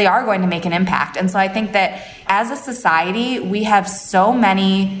that really are going to make an impact? And so I think that as a society, we have so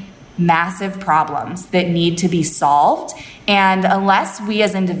many massive problems that need to be solved. And unless we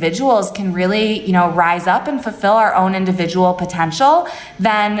as individuals can really, rise up and fulfill our own individual potential,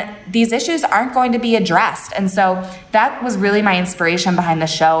 then these issues aren't going to be addressed. And so that was really my inspiration behind the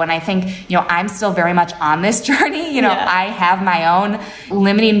show. And I think, I'm still very much on this journey. I have my own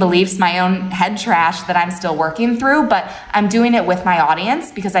limiting beliefs, my own head trash that I'm still working through, but I'm doing it with my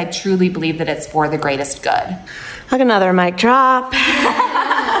audience because I truly believe that it's for the greatest good. Like another mic drop.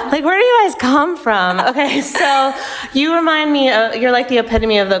 Like, where do you guys come from? Okay, so you remind me, you're like the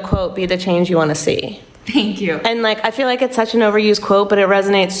epitome of the quote, be the change you want to see. Thank you. And I feel like it's such an overused quote, but it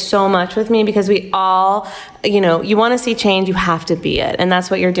resonates so much with me because we all, you want to see change, you have to be it. And that's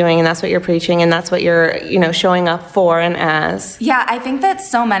what you're doing, and that's what you're preaching, and that's what you're, showing up for and as. Yeah, I think that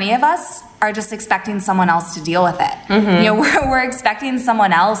so many of us are just expecting someone else to deal with it. Mm-hmm. We're expecting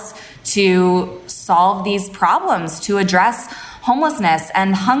someone else to solve these problems, to address homelessness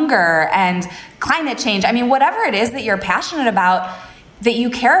and hunger and climate change. Whatever it is that you're passionate about, that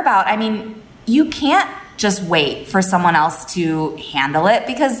you care about, you can't just wait for someone else to handle it,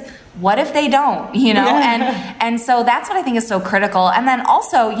 because what if they don't, and so that's what I think is so critical. And then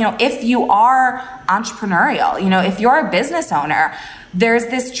also, if you are entrepreneurial, if you're a business owner, there's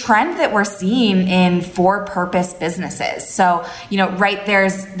this trend that we're seeing in for-purpose businesses. So, right,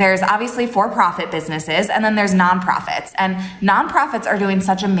 there's obviously for-profit businesses, and then there's nonprofits. And nonprofits are doing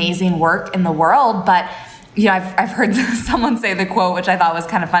such amazing work in the world, but I've heard someone say the quote, which I thought was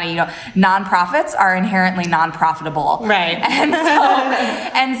kind of funny, nonprofits are inherently non-profitable. Right.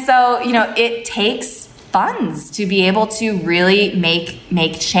 And so, it takes funds to be able to really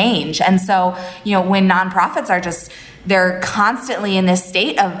make change. And so, when nonprofits are they're constantly in this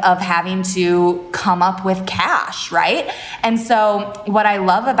state of having to come up with cash, right? And so what I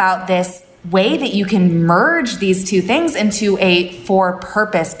love about this way that you can merge these two things into a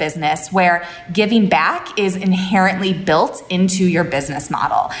for-purpose business where giving back is inherently built into your business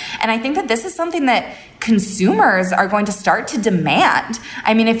model. And I think that this is something that consumers are going to start to demand.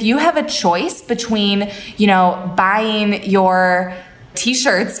 If you have a choice between, buying your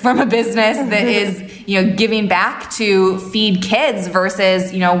t-shirts from a business that is, giving back to feed kids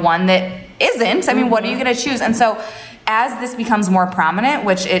versus, one that isn't, what are you going to choose? And so as this becomes more prominent,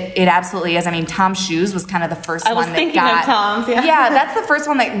 which it absolutely is. Tom's Shoes was kind of the first one that got... I was thinking of Tom's, yeah. Yeah, that's the first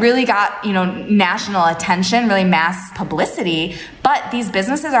one that really got, national attention, really mass publicity. But these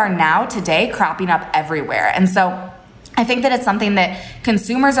businesses are now today cropping up everywhere. And so I think that it's something that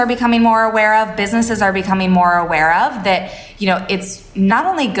consumers are becoming more aware of, businesses are becoming more aware of, that, it's not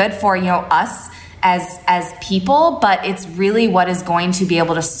only good for, us as people, but it's really what is going to be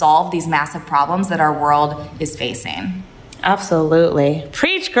able to solve these massive problems that our world is facing. Absolutely.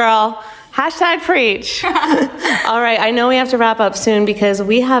 Preach, girl. Hashtag preach. All right, I know we have to wrap up soon because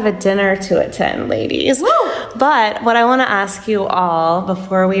we have a dinner to attend, ladies. Woo! But what I want to ask you all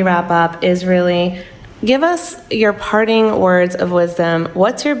before we wrap up is really, give us your parting words of wisdom.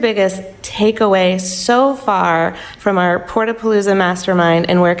 What's your biggest takeaway so far from our Portapalooza Mastermind,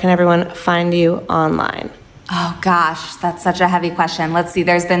 and where can everyone find you online? Oh gosh, that's such a heavy question. Let's see,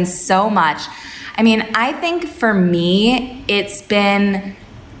 there's been so much. I mean, I think for me, it's been,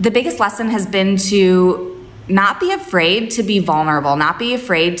 the biggest lesson has been to not be afraid to be vulnerable, not be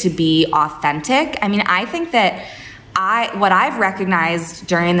afraid to be authentic. I mean, I think that what I've recognized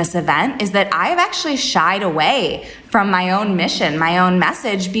during this event is that I have actually shied away from my own mission, my own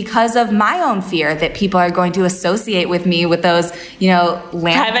message, because of my own fear that people are going to associate with me with those,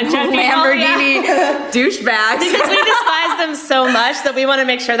 Lamborghini douchebags. Because we despise them so much that we want to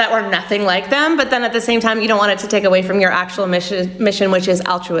make sure that we're nothing like them, but then at the same time, you don't want it to take away from your actual mission, which is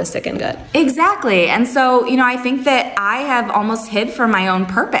altruistic and good. Exactly. And so, I think that I have almost hid from my own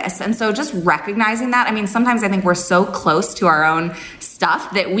purpose. And so just recognizing that, I mean, sometimes I think we're so close to our own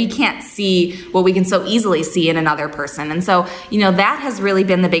stuff that we can't see what we can so easily see in another person. And so, that has really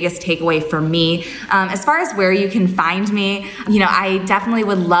been the biggest takeaway for me. As far as where you can find me, I definitely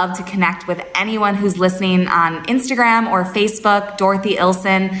would love to connect with anyone who's listening on Instagram or Facebook, Dorothy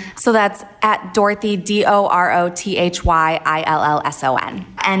Illson. So that's at Dorothy, DOROTHYILLSON.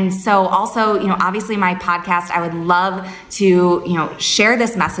 And so also, obviously my podcast, I would love to, share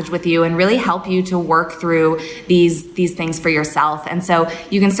this message with you and really help you to work through these things for yourself. And so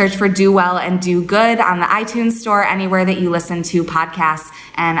you can search for Do Well and Do Good on the iTunes store, anywhere that you listen to podcasts,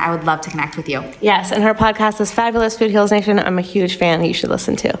 and I would love to connect with you. Yes, and her podcast is fabulous, Food Heals Nation. I'm a huge fan. You should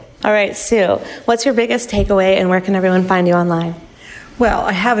listen to. All right, Sue, what's your biggest takeaway, and where can everyone find you online? Well,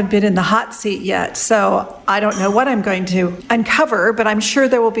 I haven't been in the hot seat yet, so I don't know what I'm going to uncover, but I'm sure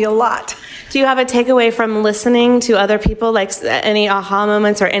there will be a lot. Do you have a takeaway from listening to other people, like any aha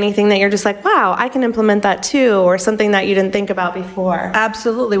moments or anything that you're just like, wow, I can implement that too, or something that you didn't think about before?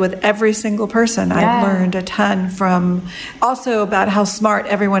 Absolutely. With every single person, yeah. I've learned a ton from, also about how smart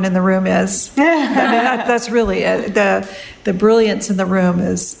everyone in the room is. I mean, that's really it. The brilliance in the room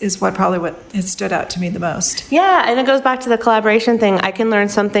is what has stood out to me the most. Yeah, and it goes back to the collaboration thing. I can learn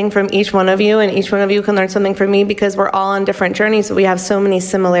something from each one of you, and each one of you can learn something from me, because we're all on different journeys, but we have so many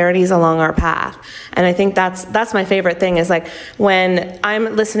similarities along our path. And I think that's my favorite thing, is like when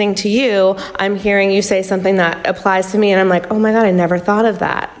I'm listening to you, I'm hearing you say something that applies to me, and I'm like, oh my God, I never thought of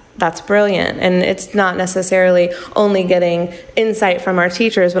that. That's brilliant. And it's not necessarily only getting insight from our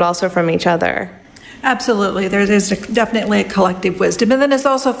teachers, but also from each other. Absolutely. There's definitely a collective wisdom. And then it's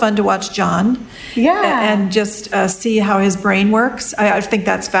also fun to watch John. Yeah. And just see how his brain works. I think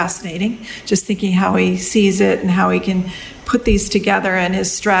that's fascinating. Just thinking how he sees it and how he can put these together, and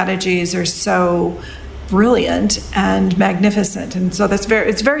his strategies are so brilliant and magnificent. And so it's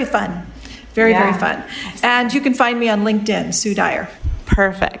very fun. Very fun. And you can find me on LinkedIn, Sue Dyer.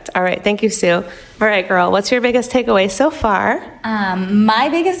 Perfect. All right. Thank you, Sue. All right, girl. What's your biggest takeaway so far? My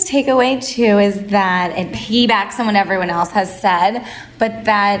biggest takeaway, too, is that it piggybacks on what everyone else has said, but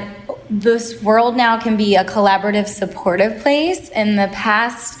that this world now can be a collaborative, supportive place. In the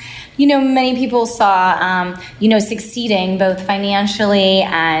past, many people saw, succeeding both financially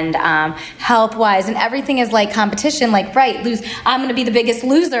and health-wise, and everything is like competition, like, I'm going to be the biggest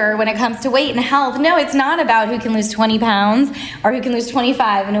loser when it comes to weight and health. No, it's not about who can lose 20 pounds or who can lose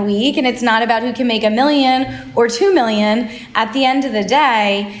 25 in a week, and it's not about who can make $1 million or $2 million. At the end of the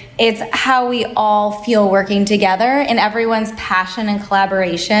day, it's how we all feel working together, and everyone's passion and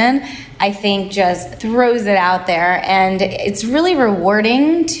collaboration, I think, just throws it out there. And it's really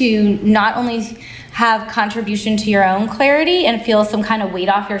rewarding to not only have contribution to your own clarity and feel some kind of weight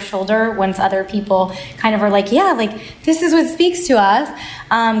off your shoulder once other people kind of are like, yeah, like this is what speaks to us,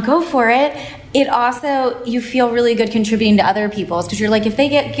 go for it. It also, you feel really good contributing to other people's, because you're like, if they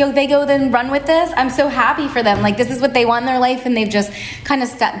go then run with this, I'm so happy for them. Like, this is what they want in their life, and they've just kind of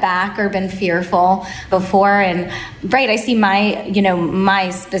stepped back or been fearful before. And I see my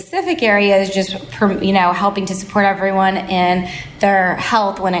specific area is just, helping to support everyone in their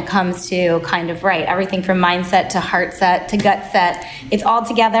health when it comes to everything from mindset to heart set to gut set. It's all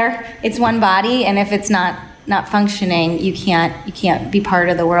together. It's one body, and if it's not functioning, you can't be part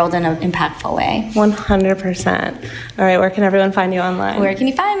of the world in an impactful way. 100%. All right, where can everyone find you online? Where can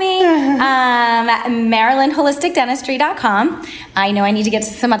you find me? MarylandHolisticDentistry.com. I know I need to get to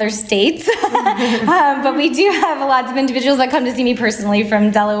some other states, but we do have lots of individuals that come to see me personally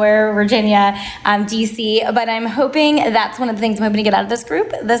from Delaware, Virginia, DC. But I'm hoping that's one of the things I'm hoping to get out of this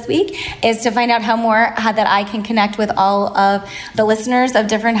group this week, is to find out how that I can connect with all of the listeners of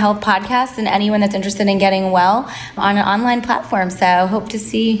different health podcasts and anyone that's interested in getting well well on an online platform. So hope to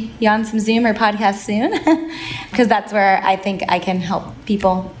see you on some Zoom or podcast soon, because that's where I think I can help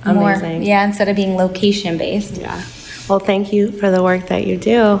people more. Yeah, instead of being location based. Yeah. Well, thank you for the work that you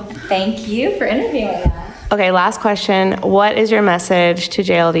do. Thank you for interviewing us. Okay, last question. What is your message to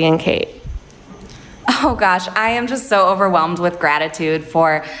JLD and Kate? Oh gosh, I am just so overwhelmed with gratitude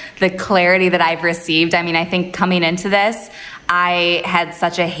for the clarity that I've received. I mean, I think coming into this, I had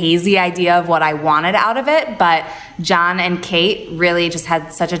such a hazy idea of what I wanted out of it, but John and Kate really just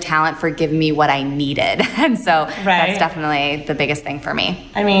had such a talent for giving me what I needed. And so that's definitely the biggest thing for me.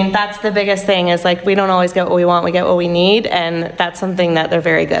 I mean, that's the biggest thing is like, we don't always get what we want, we get what we need. And that's something that they're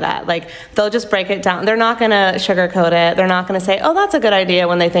very good at. Like, they'll just break it down. They're not going to sugarcoat it. They're not going to say, oh, that's a good idea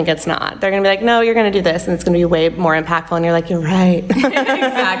when they think it's not. They're going to be like, no, you're going to do this. And it's going to be way more impactful. And you're like, you're right.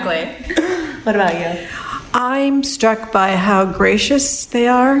 Exactly. What about you? I'm struck by how gracious they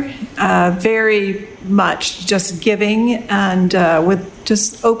are, very much just giving and with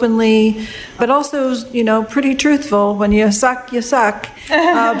just openly, but also, pretty truthful. When you suck,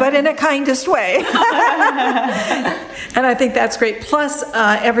 but in a kindest way. And I think that's great. Plus,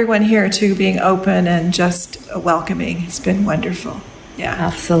 everyone here, too, being open and just welcoming. It's been wonderful. Yeah.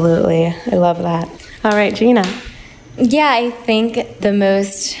 Absolutely. I love that. All right, Gina. Yeah, I think the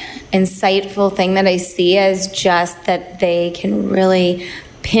most insightful thing that I see is just that they can really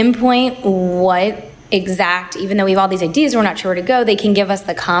pinpoint what exact, even though we have all these ideas, we're not sure where to go, they can give us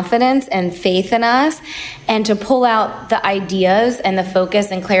the confidence and faith in us, and to pull out the ideas and the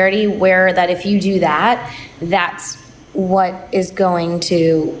focus and clarity where that if you do that, that's what is going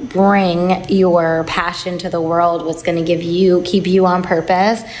to bring your passion to the world, what's going to keep you on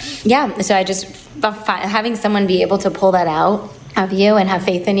purpose. Yeah, so I just, having someone be able to pull that out of you and have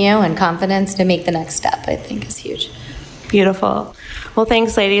faith in you and confidence to make the next step, I think is huge. Beautiful. Well,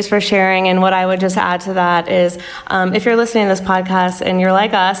 thanks, ladies, for sharing. And what I would just add to that is if you're listening to this podcast and you're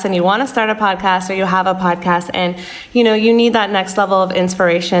like us and you want to start a podcast or you have a podcast and, you need that next level of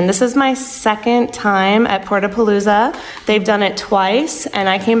inspiration. This is my second time at Portapalooza. They've done it twice, and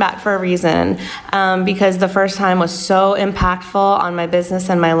I came back for a reason because the first time was so impactful on my business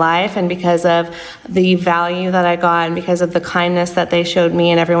and my life, and because of the value that I got and because of the kindness that they showed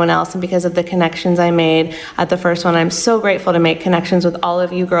me and everyone else, and because of the connections I made at the first one. I'm so grateful to make connections with all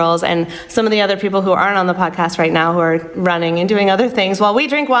of you girls and some of the other people who aren't on the podcast right now who are running and doing other things while we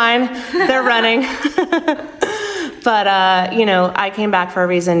drink wine. They're running. But, I came back for a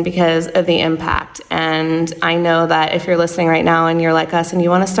reason because of the impact. And I know that if you're listening right now and you're like us and you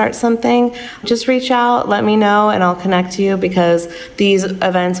want to start something, just reach out, let me know, and I'll connect you, because these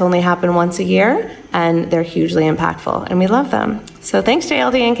events only happen once a year and they're hugely impactful and we love them. So thanks,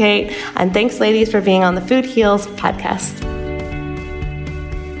 JLD and Kate. And thanks, ladies, for being on the Food Heals podcast.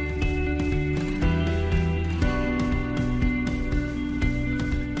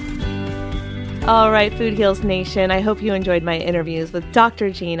 All right, Food Heals Nation, I hope you enjoyed my interviews with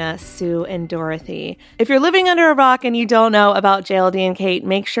Dr. Gina, Sue, and Dorothy. If you're living under a rock and you don't know about JLD and Kate,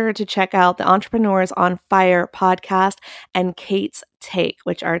 make sure to check out the Entrepreneurs on Fire podcast and Kate's Take,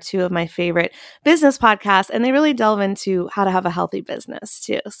 which are two of my favorite business podcasts, and they really delve into how to have a healthy business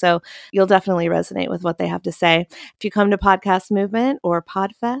too. So you'll definitely resonate with what they have to say. If you come to Podcast Movement or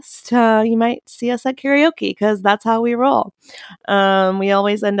Podfest, you might see us at karaoke, because that's how we roll. We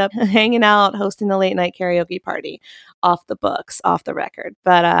always end up hanging out, hosting the late night karaoke party. Off the books, off the record.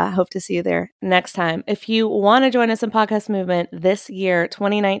 But I hope to see you there next time. If you want to join us in Podcast Movement this year,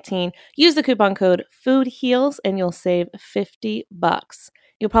 2019, use the coupon code FOODHEALS and you'll save $50.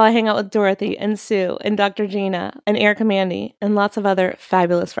 You'll probably hang out with Dorothy and Sue and Dr. Gina and Erica Mandy and lots of other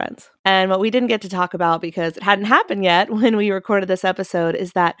fabulous friends. And what we didn't get to talk about because it hadn't happened yet when we recorded this episode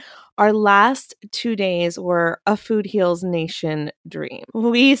is that our last 2 days were a Food Heals Nation dream.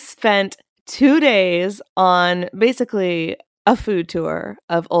 We spent 2 days on basically a food tour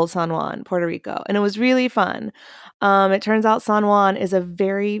of Old San Juan, Puerto Rico, and it was really fun. It turns out San Juan is a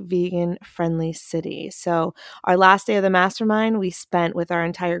very vegan-friendly city. So our last day of the mastermind, we spent with our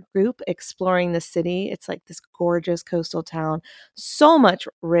entire group exploring the city. It's like this gorgeous coastal town, so much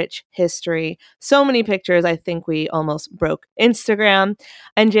rich history, so many pictures. I think we almost broke Instagram.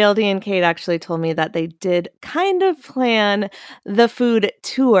 And JLD and Kate actually told me that they did kind of plan the food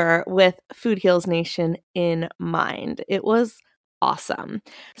tour with Food Heals Nation in mind. It was awesome.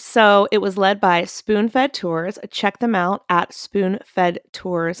 So it was led by Spoon-Fed Tours. Check them out at Spoon-Fed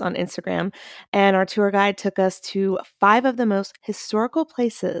Tours on Instagram. And our tour guide took us to 5 of the most historical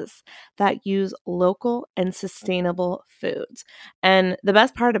places that use local and sustainable foods. And the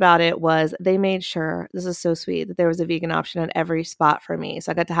best part about it was they made sure, this is so sweet, that there was a vegan option at every spot for me.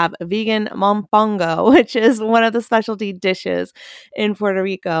 So I got to have a vegan mompongo, which is one of the specialty dishes in Puerto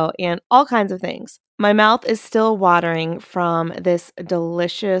Rico, and all kinds of things. My mouth is still watering from this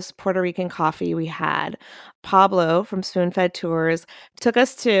delicious Puerto Rican coffee we had. Pablo from Spoon-Fed Tours took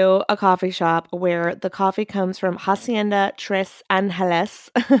us to a coffee shop where the coffee comes from Hacienda Tres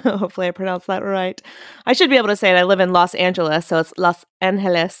Angeles. Hopefully I pronounced that right. I should be able to say it. I live in Los Angeles, so it's Los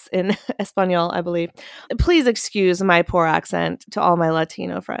Angeles in Espanol, I believe. Please excuse my poor accent to all my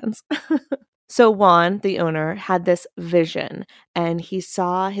Latino friends. So Juan, the owner, had this vision, and he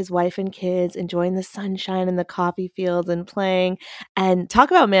saw his wife and kids enjoying the sunshine in the coffee fields and playing. And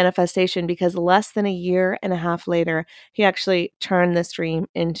talk about manifestation, because less than a year and a half later, he actually turned this dream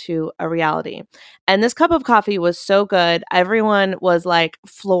into a reality. And this cup of coffee was so good. Everyone was like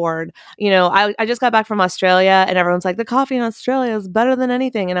floored. You know, I just got back from Australia, and everyone's like, the coffee in Australia is better than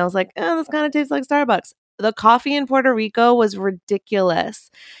anything. And I was like, this kind of tastes like Starbucks. The coffee in Puerto Rico was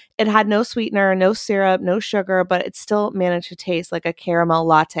ridiculous. It had no sweetener, no syrup, no sugar, but it still managed to taste like a caramel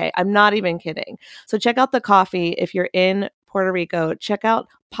latte. I'm not even kidding. So check out the coffee if you're in Puerto Rico. Check out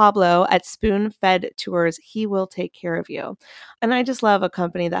Pablo at Spoon-Fed Tours. He will take care of you. And I just love a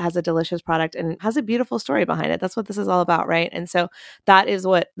company that has a delicious product and has a beautiful story behind it. That's what this is all about, right? And so that is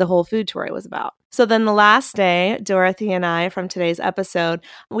what the whole food tour was about. So then the last day, Dorothy and I from today's episode,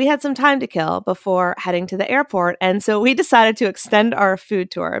 we had some time to kill before heading to the airport. And so we decided to extend our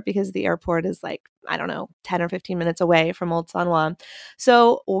food tour because the airport is like, I don't know, 10 or 15 minutes away from Old San Juan.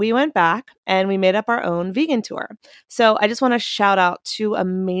 So we went back and we made up our own vegan tour. So I just want to shout out 2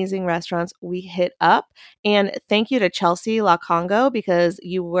 amazing restaurants we hit up. And thank you to Chelsea La Congo, because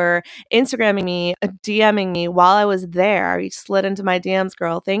you were Instagramming me, DMing me while I was there. You slid into my DMs,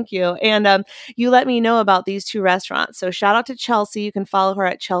 girl. Thank you. And you let me know about these 2 restaurants. So shout out to Chelsea. You can follow her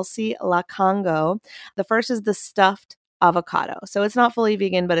at Chelsea La Congo. The first is the Stuffed Avocado. So it's not fully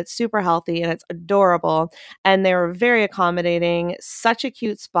vegan, but it's super healthy and it's adorable. And they were very accommodating, such a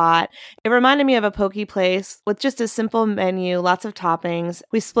cute spot. It reminded me of a poke place with just a simple menu, lots of toppings.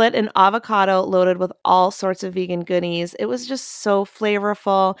 We split an avocado loaded with all sorts of vegan goodies. It was just so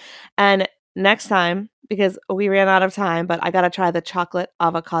flavorful. And next time, because we ran out of time, but I got to try the chocolate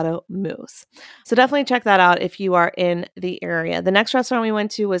avocado mousse. So definitely check that out if you are in the area. The next restaurant we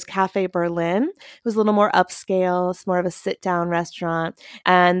went to was Cafe Berlin. It was a little more upscale. It's more of a sit-down restaurant.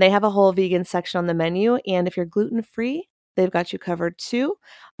 And they have a whole vegan section on the menu. And if you're gluten-free, they've got you covered too.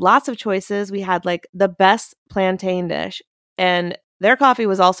 Lots of choices. We had like the best plantain dish. And their coffee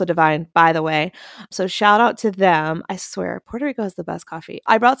was also divine, by the way. So shout out to them. I swear, Puerto Rico has the best coffee.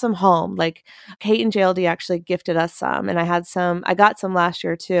 I brought some home. Like Kate and JLD actually gifted us some. And I got some last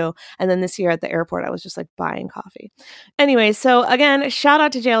year too. And then this year at the airport, I was just like buying coffee. Anyway, so again, shout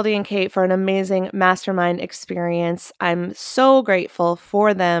out to JLD and Kate for an amazing mastermind experience. I'm so grateful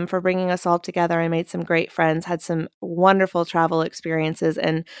for them for bringing us all together. I made some great friends, had some wonderful travel experiences,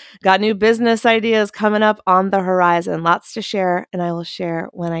 and got new business ideas coming up on the horizon. Lots to share, and I will share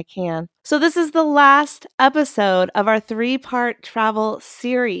when I can. So this is the last episode of our 3-part travel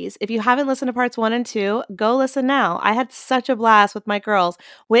series. If you haven't listened to parts 1 and 2, go listen now. I had such a blast with my girls,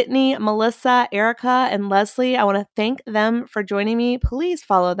 Whitney, Melissa, Erica, and Leslie. I want to thank them for joining me. Please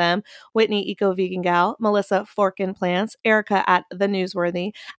follow them. Whitney, Eco Vegan Gal, Melissa, Forkin Plants, Erica at The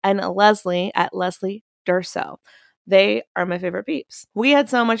Newsworthy, and Leslie at Leslie Durso. They are my favorite peeps. We had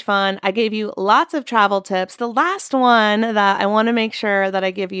so much fun. I gave you lots of travel tips. The last one that I want to make sure that I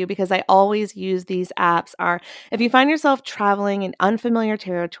give you, because I always use these apps, are if you find yourself traveling in unfamiliar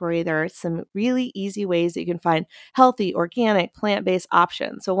territory, there are some really easy ways that you can find healthy, organic, plant-based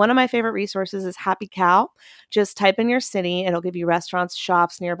options. So one of my favorite resources is Happy Cow. Just type in your city. It'll give you restaurants,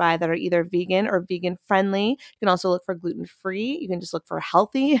 shops nearby that are either vegan or vegan friendly. You can also look for gluten-free. You can just look for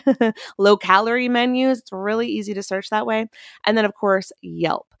healthy, low-calorie menus. It's really easy to search that way. And then, of course,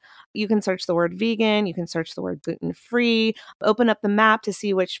 Yelp. You can search the word vegan. You can search the word gluten-free. Open up the map to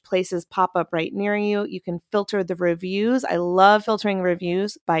see which places pop up right near you. You can filter the reviews. I love filtering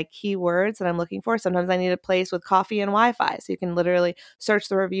reviews by keywords that I'm looking for. Sometimes I need a place with coffee and Wi-Fi. So you can literally search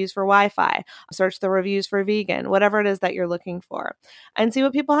the reviews for Wi-Fi, search the reviews for vegan, whatever it is that you're looking for, and see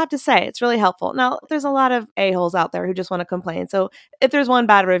what people have to say. It's really helpful. Now, there's a lot of a-holes out there who just want to complain. So if there's one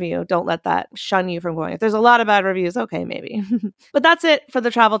bad review, don't let that shun you from going. If there's a lot of bad reviews, okay, maybe. But that's it for the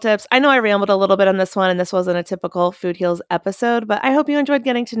travel tips. tips. I know I rambled a little bit on this one, and this wasn't a typical Food Heals episode, but I hope you enjoyed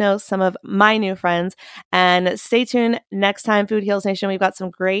getting to know some of my new friends. And stay tuned next time, Food Heals Nation. We've got some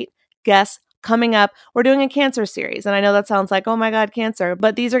great guests coming up. We're doing a cancer series, and I know that sounds like, oh my God, cancer,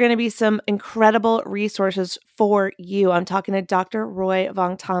 but these are going to be some incredible resources for you. I'm talking to Dr. Roy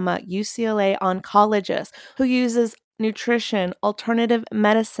Vongtama, UCLA oncologist, who uses nutrition, alternative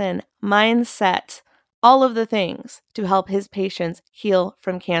medicine, mindset, all of the things to help his patients heal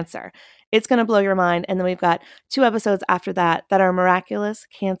from cancer. It's going to blow your mind. And then we've got 2 episodes after that are miraculous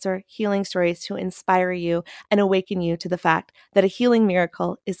cancer healing stories to inspire you and awaken you to the fact that a healing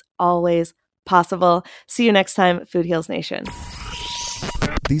miracle is always possible. See you next time, Food Heals Nation.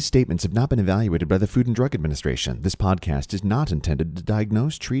 These statements have not been evaluated by the Food and Drug Administration. This podcast is not intended to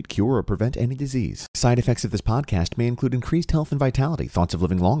diagnose, treat, cure, or prevent any disease. Side effects of this podcast may include increased health and vitality, thoughts of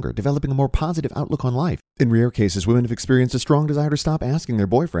living longer, developing a more positive outlook on life. In rare cases, women have experienced a strong desire to stop asking their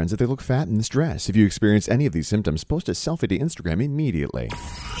boyfriends if they look fat in this dress. If you experience any of these symptoms, post a selfie to Instagram immediately.